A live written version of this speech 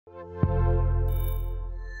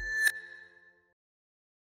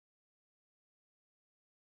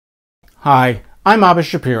Hi, I'm Abba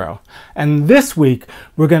Shapiro, and this week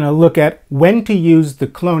we're going to look at when to use the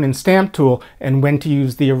Clone and Stamp tool and when to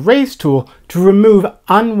use the Erase tool to remove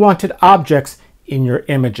unwanted objects in your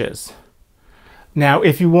images. Now,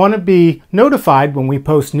 if you want to be notified when we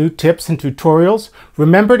post new tips and tutorials,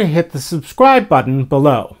 remember to hit the subscribe button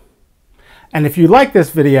below. And if you like this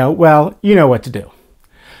video, well, you know what to do.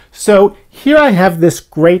 So here I have this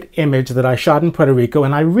great image that I shot in Puerto Rico,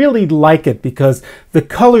 and I really like it because the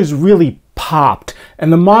colors really popped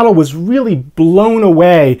and the model was really blown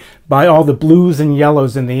away by all the blues and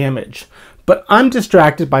yellows in the image. But I'm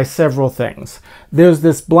distracted by several things. There's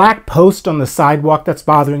this black post on the sidewalk that's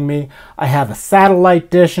bothering me. I have a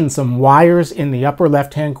satellite dish and some wires in the upper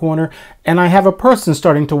left-hand corner, and I have a person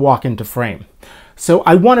starting to walk into frame. So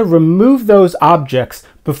I want to remove those objects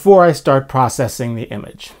before I start processing the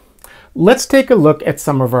image. Let's take a look at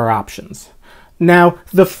some of our options. Now,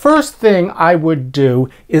 the first thing I would do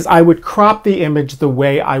is I would crop the image the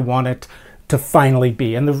way I want it to finally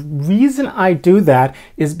be. And the reason I do that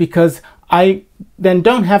is because I then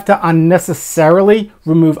don't have to unnecessarily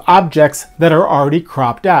remove objects that are already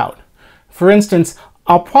cropped out. For instance,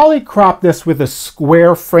 I'll probably crop this with a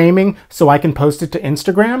square framing so I can post it to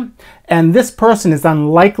Instagram, and this person is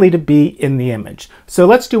unlikely to be in the image. So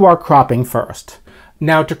let's do our cropping first.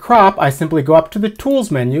 Now to crop, I simply go up to the Tools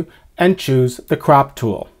menu and choose the Crop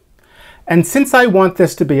tool. And since I want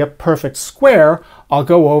this to be a perfect square, I'll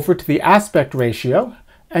go over to the aspect ratio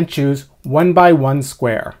and choose 1:1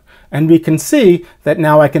 square. And we can see that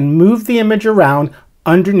now I can move the image around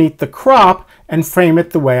underneath the crop and frame it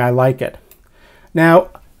the way I like it. Now,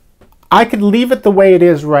 I could leave it the way it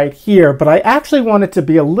is right here, but I actually want it to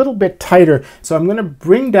be a little bit tighter, so I'm going to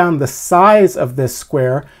bring down the size of this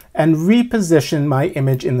square and reposition my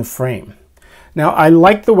image in the frame. Now, I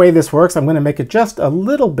like the way this works. I'm going to make it just a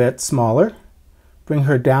little bit smaller. Bring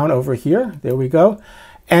her down over here. There we go.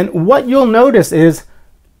 And what you'll notice is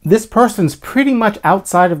this person's pretty much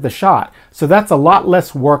outside of the shot, so that's a lot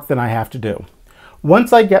less work than I have to do.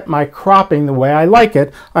 Once I get my cropping the way I like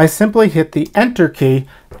it, I simply hit the Enter key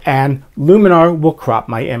and Luminar will crop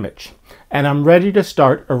my image. And I'm ready to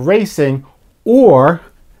start erasing or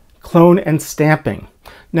clone and stamping.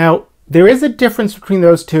 Now, there is a difference between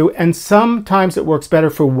those two, and sometimes it works better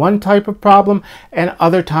for one type of problem and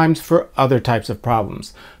other times for other types of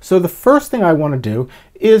problems. So the first thing I want to do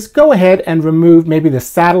is go ahead and remove maybe the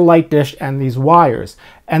satellite dish and these wires.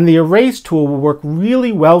 And the Erase tool will work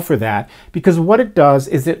really well for that because what it does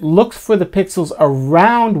is it looks for the pixels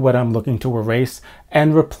around what I'm looking to erase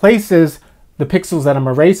and replaces the pixels that I'm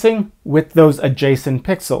erasing with those adjacent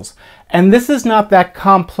pixels. And this is not that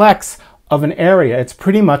complex of an area. It's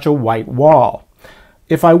pretty much a white wall.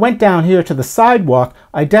 If I went down here to the sidewalk,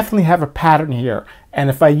 I definitely have a pattern here. And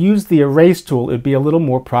if I use the Erase tool, it'd be a little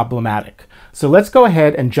more problematic. So let's go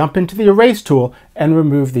ahead and jump into the Erase tool and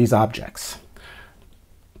remove these objects.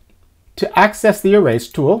 To access the Erase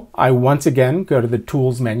tool, I once again go to the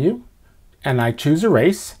Tools menu and I choose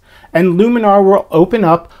Erase, and Luminar will open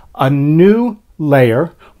up a new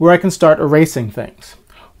layer where I can start erasing things.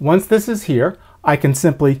 Once this is here, I can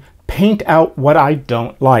simply paint out what I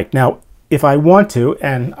don't like. Now, if I want to,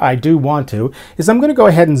 and I do want to, is I'm going to go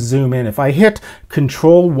ahead and zoom in. If I hit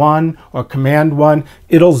Control-1 or Command-1,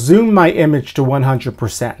 it'll zoom my image to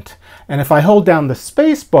 100%. And if I hold down the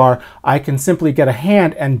space bar, I can simply get a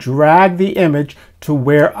hand and drag the image to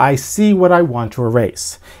where I see what I want to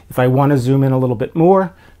erase. If I want to zoom in a little bit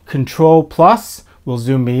more, Control+ will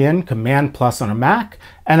zoom me in, Command+ on a Mac,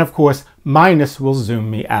 and of course, minus will zoom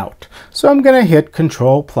me out. So I'm going to hit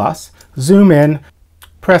Control+, zoom in,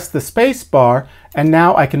 press the space bar, and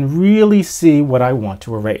now I can really see what I want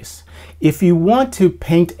to erase. If you want to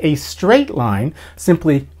paint a straight line,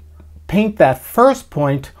 simply paint that first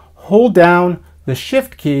point, hold down the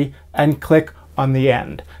Shift key, and click on the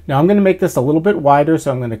end. Now I'm going to make this a little bit wider,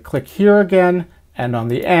 so I'm going to click here again, and on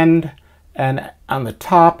the end, and on the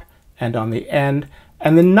top, and on the end.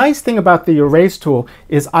 And the nice thing about the Erase tool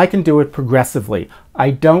is I can do it progressively. I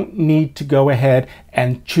don't need to go ahead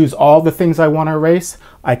and choose all the things I want to erase.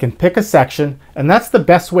 I can pick a section, and that's the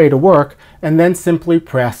best way to work, and then simply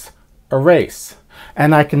press Erase.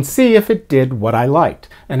 And I can see if it did what I liked.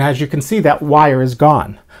 And as you can see, that wire is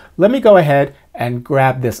gone. Let me go ahead and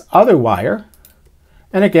grab this other wire.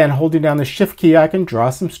 And again, holding down the Shift key, I can draw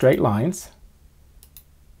some straight lines.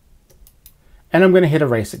 And I'm going to hit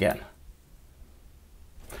Erase again.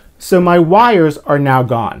 So my wires are now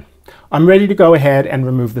gone. I'm ready to go ahead and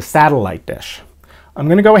remove the satellite dish. I'm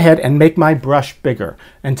going to go ahead and make my brush bigger.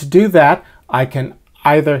 And to do that, I can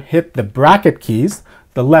either hit the bracket keys,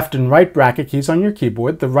 the left and right bracket keys on your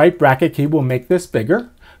keyboard. The right bracket key will make this bigger.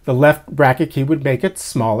 The left bracket key would make it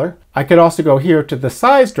smaller. I could also go here to the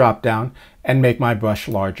size drop down and make my brush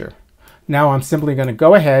larger. Now I'm simply going to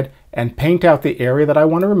go ahead and paint out the area that I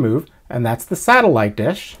want to remove, and that's the satellite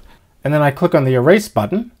dish. And then I click on the erase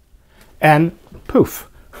button, and poof,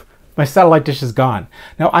 my satellite dish is gone.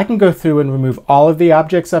 Now I can go through and remove all of the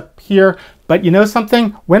objects up here, but you know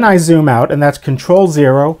something? When I zoom out, and that's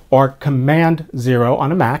Control-0 or Command-0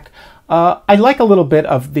 on a Mac, I like a little bit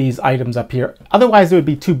of these items up here. Otherwise it would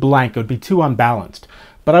be too blank, it would be too unbalanced.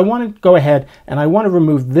 But I want to go ahead and I want to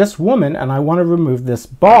remove this woman and I want to remove this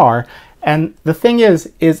bar. And the thing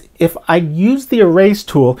is if I use the erase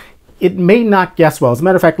tool, it may not guess well. As a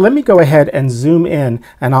matter of fact, let me go ahead and zoom in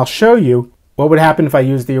and I'll show you what would happen if I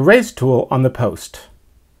use the erase tool on the post.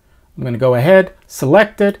 I'm going to go ahead,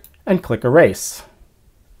 select it, and click erase.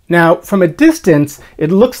 Now, from a distance,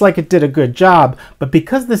 it looks like it did a good job, but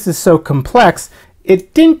because this is so complex,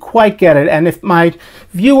 it didn't quite get it. And if my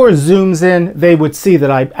viewer zooms in, they would see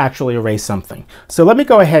that I actually erased something. So let me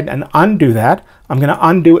go ahead and undo that. I'm going to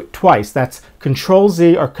undo it twice. That's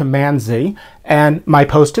Control-Z or Command-Z, and my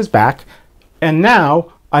post is back. And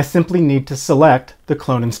now I simply need to select the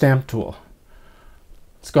Clone and Stamp tool.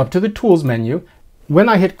 Let's go up to the Tools menu. When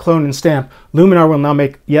I hit Clone and Stamp, Luminar will now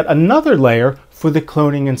make yet another layer for the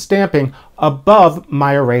cloning and stamping above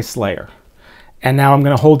my erase layer. And now I'm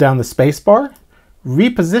going to hold down the space bar,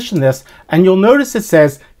 reposition this, and you'll notice it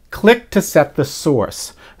says click to set the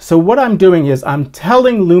source. So what I'm doing is I'm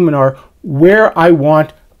telling Luminar where I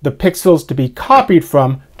want the pixels to be copied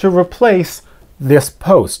from to replace this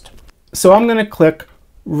post. So I'm going to click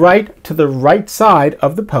right to the right side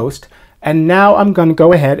of the post, and now I'm going to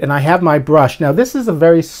go ahead and I have my brush. Now this is a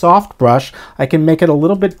very soft brush. I can make it a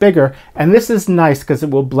little bit bigger, and this is nice because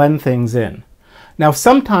it will blend things in. Now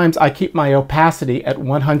sometimes I keep my opacity at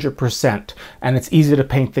 100% and it's easy to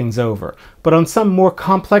paint things over. But on some more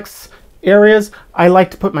complex areas, I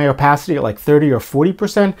like to put my opacity at like 30 or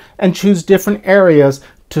 40% and choose different areas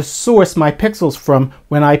to source my pixels from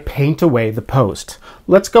when I paint away the post.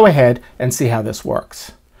 Let's go ahead and see how this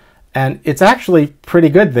works. And it's actually pretty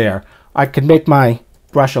good there. I can make my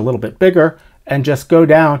brush a little bit bigger and just go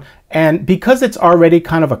down, and because it's already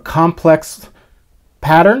kind of a complex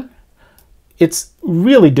pattern, it's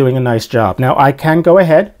really doing a nice job. Now I can go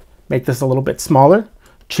ahead, make this a little bit smaller,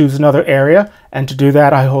 choose another area, and to do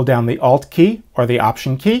that I hold down the Alt key or the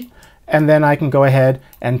Option key, and then I can go ahead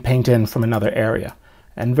and paint in from another area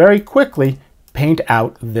and very quickly paint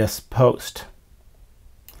out this post.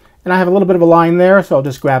 And I have a little bit of a line there, so I'll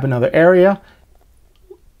just grab another area,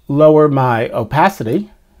 lower my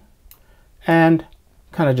opacity, and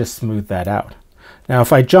kind of just smooth that out. Now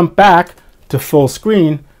if I jump back to full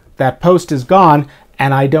screen, that post is gone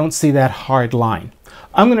and I don't see that hard line.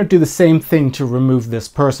 I'm going to do the same thing to remove this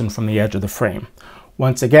person from the edge of the frame.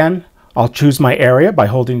 Once again, I'll choose my area by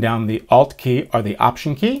holding down the Alt key or the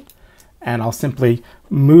Option key, and I'll simply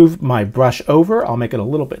move my brush over. I'll make it a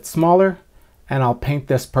little bit smaller and I'll paint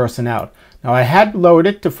this person out. Now I had lowered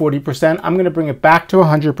it to 40%. I'm going to bring it back to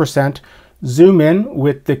 100%, zoom in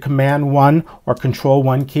with the Command 1 or Control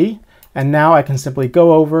 1 key, and now I can simply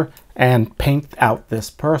go over and paint out this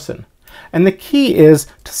person. And the key is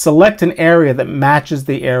to select an area that matches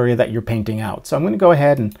the area that you're painting out. So I'm going to go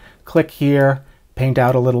ahead and click here, paint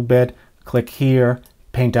out a little bit, click here,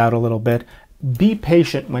 paint out a little bit. Be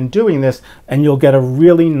patient when doing this and you'll get a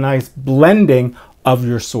really nice blending of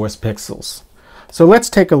your source pixels. So let's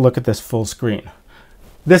take a look at this full screen.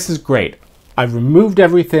 This is great. I've removed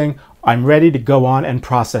everything. I'm ready to go on and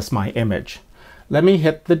process my image. Let me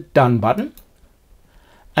hit the Done button.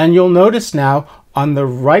 And you'll notice now on the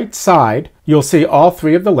right side, you'll see all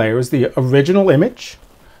three of the layers, the original image,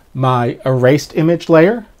 my erased image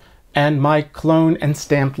layer, and my clone and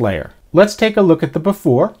stamped layer. Let's take a look at the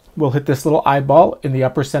before. We'll hit this little eyeball in the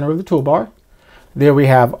upper center of the toolbar. There we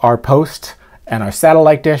have our post and our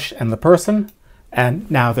satellite dish and the person, and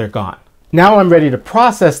now they're gone. Now I'm ready to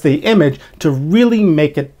process the image to really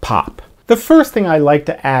make it pop. The first thing I like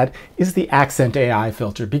to add is the Accent AI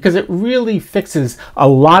filter because it really fixes a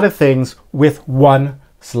lot of things with one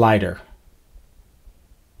slider.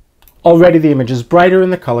 Already the image is brighter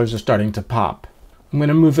and the colors are starting to pop. I'm going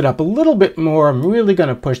to move it up a little bit more. I'm really going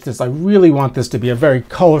to push this. I really want this to be a very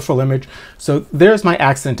colorful image. So there's my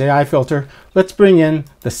Accent AI filter. Let's bring in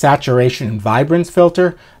the saturation and vibrance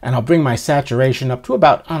filter, and I'll bring my saturation up to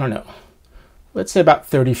about, I don't know, let's say about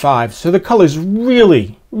 35. So the colors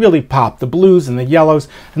really pop, the blues and the yellows,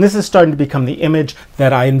 and this is starting to become the image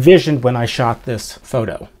that I envisioned when I shot this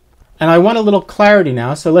photo. And I want a little clarity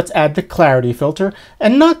now, so let's add the clarity filter,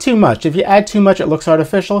 and not too much. If you add too much, it looks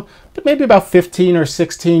artificial, but maybe about 15 or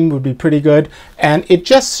 16 would be pretty good, and it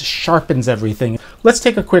just sharpens everything. Let's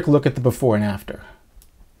take a quick look at the before and after.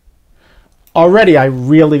 Already I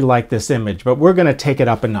really like this image, but we're going to take it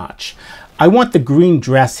up a notch. I want the green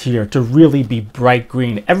dress here to really be bright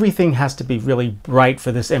green. Everything has to be really bright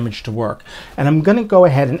for this image to work. And I'm going to go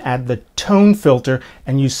ahead and add the tone filter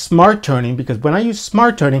and use smart toning, because when I use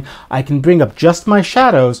smart toning, I can bring up just my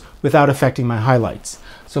shadows without affecting my highlights.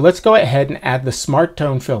 So let's go ahead and add the smart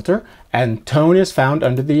tone filter, and tone is found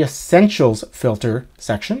under the essentials filter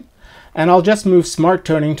section. And I'll just move smart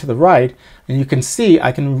toning to the right, and you can see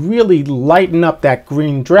I can really lighten up that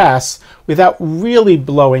green dress without really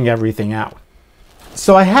blowing everything out.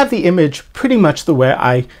 So I have the image pretty much the way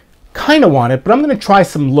I kind of want it, but I'm going to try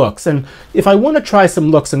some looks. And if I want to try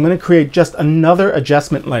some looks, I'm going to create just another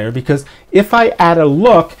adjustment layer, because if I add a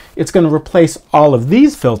look, it's going to replace all of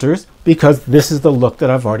these filters, because this is the look that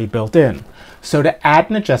I've already built in. So to add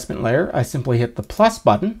an adjustment layer, I simply hit the plus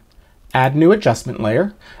button, add new adjustment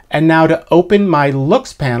layer, and now to open my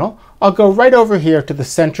looks panel, I'll go right over here to the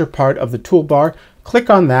center part of the toolbar, click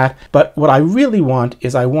on that, but what I really want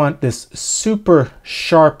is I want this super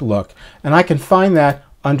sharp look, and I can find that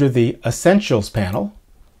under the essentials panel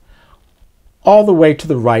all the way to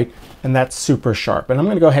the right, and that's super sharp. And I'm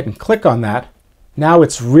going to go ahead and click on that. Now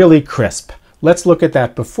it's really crisp. Let's look at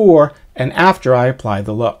that before and after I apply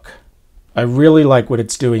the look. I really like what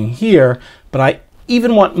it's doing here, but I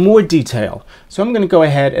even want more detail. So I'm going to go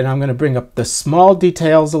ahead and I'm going to bring up the small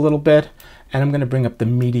details a little bit, and I'm going to bring up the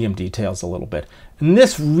medium details a little bit. And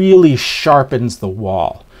this really sharpens the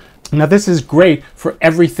wall. Now this is great for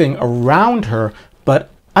everything around her, but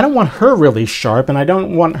I don't want her really sharp, and I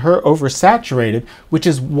don't want her oversaturated, which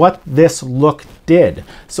is what this look did.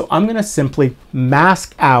 So I'm going to simply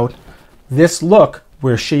mask out this look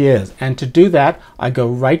where she is. And to do that, I go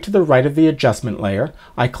right to the right of the adjustment layer.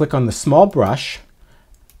 I click on the small brush,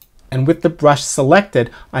 and with the brush selected,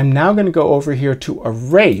 I'm now going to go over here to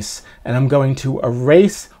erase, and I'm going to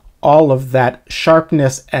erase all of that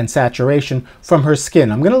sharpness and saturation from her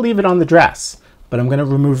skin. I'm going to leave it on the dress, but I'm going to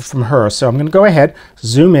remove it from her. So I'm going to go ahead,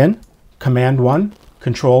 zoom in, Command 1,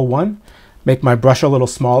 Control 1, make my brush a little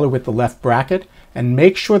smaller with the left bracket, and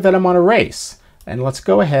make sure that I'm on erase. And let's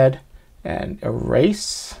go ahead and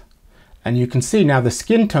erase. And you can see now the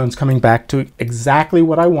skin tone's coming back to exactly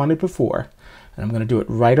what I wanted before. And I'm going to do it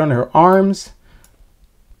right on her arms,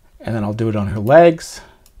 and then I'll do it on her legs.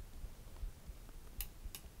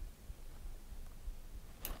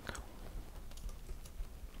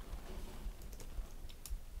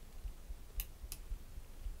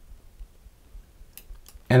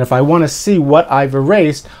 And if I want to see what I've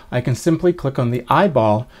erased, I can simply click on the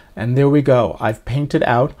eyeball, and there we go. I've painted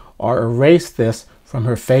out or erased this from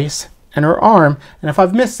her face and her arm. And if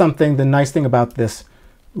I've missed something, the nice thing about this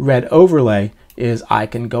red overlay is I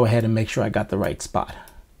can go ahead and make sure I got the right spot.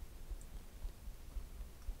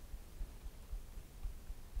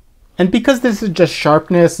 And because this is just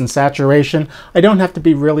sharpness and saturation, I don't have to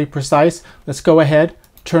be really precise. Let's go ahead,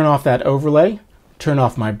 turn off that overlay, turn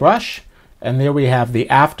off my brush, and there we have the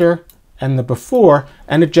after and the before,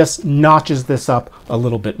 and it just notches this up a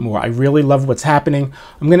little bit more. I really love what's happening.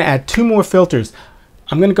 I'm going to add two more filters.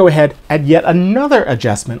 I'm going to go ahead, add yet another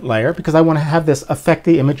adjustment layer, because I want to have this affect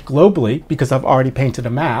the image globally, because I've already painted a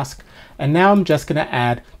mask. And now I'm just going to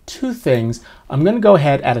add two things. I'm going to go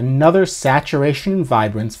ahead, add another saturation and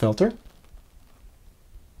vibrance filter,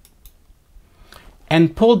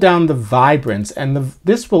 and pull down the vibrance, and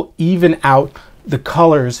this will even out the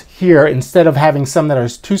colors here. Instead of having some that are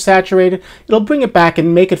too saturated, it'll bring it back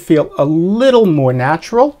and make it feel a little more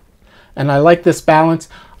natural. And I like this balance.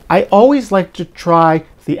 I always like to try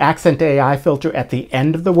the Accent AI filter at the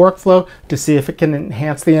end of the workflow to see if it can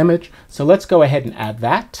enhance the image. So let's go ahead and add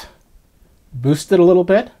that. Boost it a little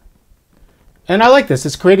bit. And I like this.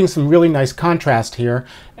 It's creating some really nice contrast here.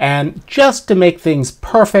 And just to make things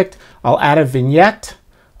perfect, I'll add a vignette.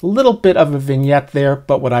 A little bit of a vignette there,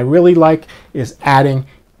 but what I really like is adding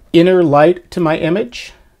inner light to my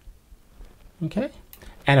image. Okay.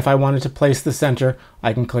 And if I wanted to place the center,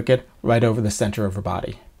 I can click it right over the center of her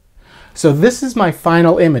body. So this is my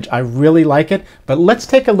final image. I really like it, but let's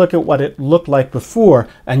take a look at what it looked like before,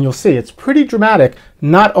 and you'll see it's pretty dramatic,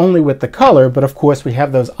 not only with the color, but of course we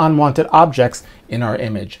have those unwanted objects in our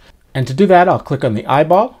image. And to do that, I'll click on the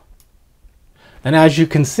eyeball. And as you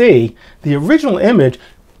can see, the original image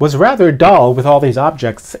was rather dull with all these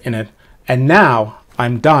objects in it, and now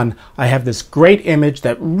I'm done. I have this great image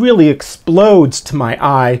that really explodes to my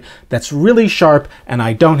eye, that's really sharp, and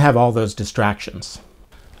I don't have all those distractions.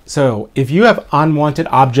 So if you have unwanted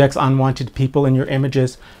objects, unwanted people in your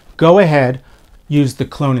images, go ahead, use the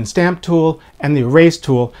clone and stamp tool and the erase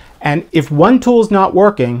tool. And if one tool is not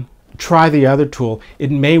working, try the other tool.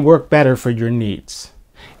 It may work better for your needs.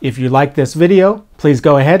 If you like this video, please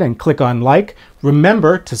go ahead and click on like.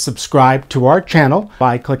 Remember to subscribe to our channel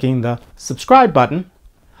by clicking the subscribe button.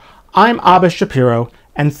 I'm Abba Shapiro,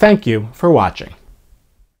 and thank you for watching.